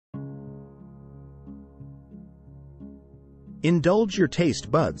Indulge your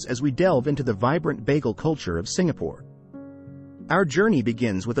taste buds as we delve into the vibrant bagel culture of Singapore. Our journey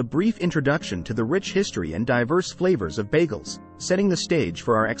begins with a brief introduction to the rich history and diverse flavors of bagels, setting the stage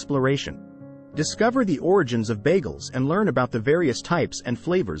for our exploration. Discover the origins of bagels and learn about the various types and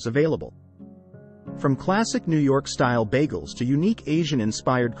flavors available. From classic New York-style bagels to unique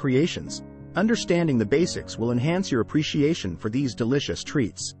Asian-inspired creations, understanding the basics will enhance your appreciation for these delicious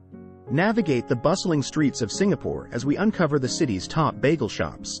treats. Navigate the bustling streets of Singapore as we uncover the city's top bagel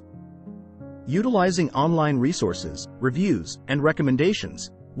shops. Utilizing online resources, reviews, and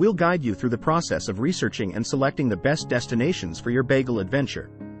recommendations, we'll guide you through the process of researching and selecting the best destinations for your bagel adventure.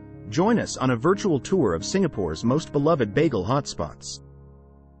 Join us on a virtual tour of Singapore's most beloved bagel hotspots.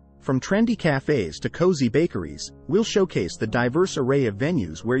 From trendy cafes to cozy bakeries, we'll showcase the diverse array of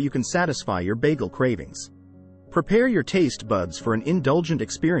venues where you can satisfy your bagel cravings. Prepare your taste buds for an indulgent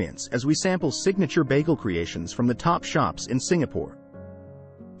experience as we sample signature bagel creations from the top shops in Singapore.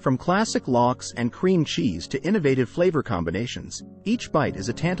 From classic lox and cream cheese to innovative flavor combinations, each bite is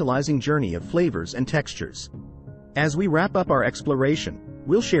a tantalizing journey of flavors and textures. As we wrap up our exploration,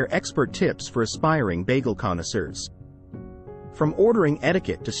 we'll share expert tips for aspiring bagel connoisseurs. From ordering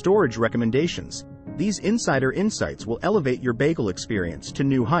etiquette to storage recommendations, these insider insights will elevate your bagel experience to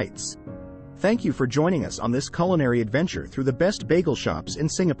new heights. Thank you for joining us on this culinary adventure through the best bagel shops in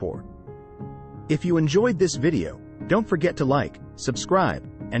Singapore. If you enjoyed this video, don't forget to like, subscribe,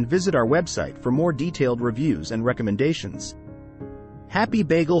 and visit our website for more detailed reviews and recommendations. Happy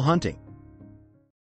bagel hunting!